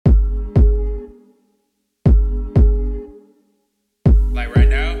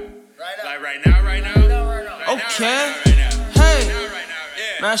Okay? Hey,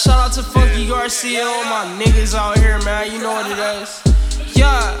 man, shout out to Funky Garcia, all my niggas out here, man. You know what it is.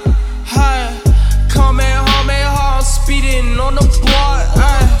 Yeah, hey, Kamehameha, I'm speeding on the block.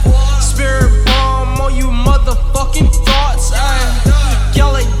 Ay, spirit bomb on you motherfucking thoughts. Ay,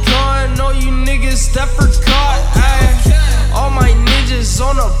 yellow gun, all you niggas that forgot. Ay, all my ninjas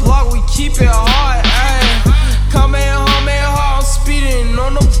on the block, we keep it hot. Ay, Kamehameha, I'm speeding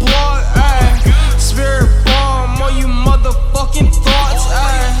on the block. Ay, spirit bomb on you motherfucking thoughts.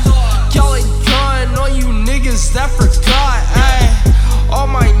 Ay, yellow gun, all you niggas that forgot. Ay, all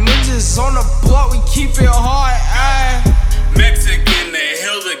my ninjas on the block, we keep it hot. Ay. Mexican, they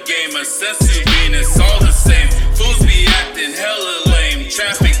held the game, assessing Venus, all the same. Fools be acting hella lame,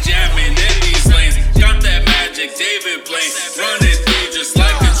 traffic jamming in these lanes. Got that magic David Blaine, running through just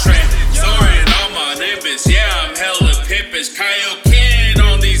like a train. Soaring on my nimbus, yeah, I'm hella pimpish. Kaioken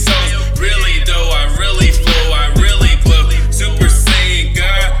on these hoes, really though, I really flow, I really glow. Super Saiyan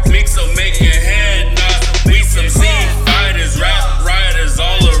God, Jmeeks will make your head nod. We some Z fighters, rap riders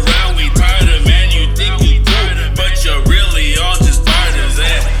all around. We tired of man, you think you cool, but you're really all just fighters,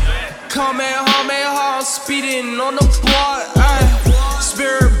 eh? Kamehameha, I'm speeding on the block. Ay,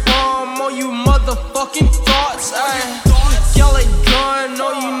 spirit bomb on you motherfucking thoughts. Ay, yellow gun,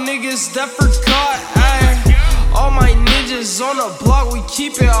 all you niggas that forgot. Ay, all my ninjas on the block, we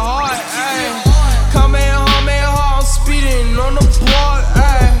keep it hot. Ay, Kamehameha, I'm speeding on the block.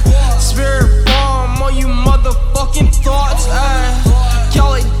 Ay, spirit bomb on you motherfucking thoughts. Ay,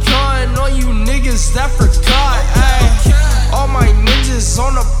 yellow gun, all you niggas that forgot. Ay, all my ninjas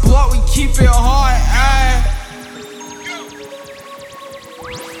on the block, we keep it hot. Ay.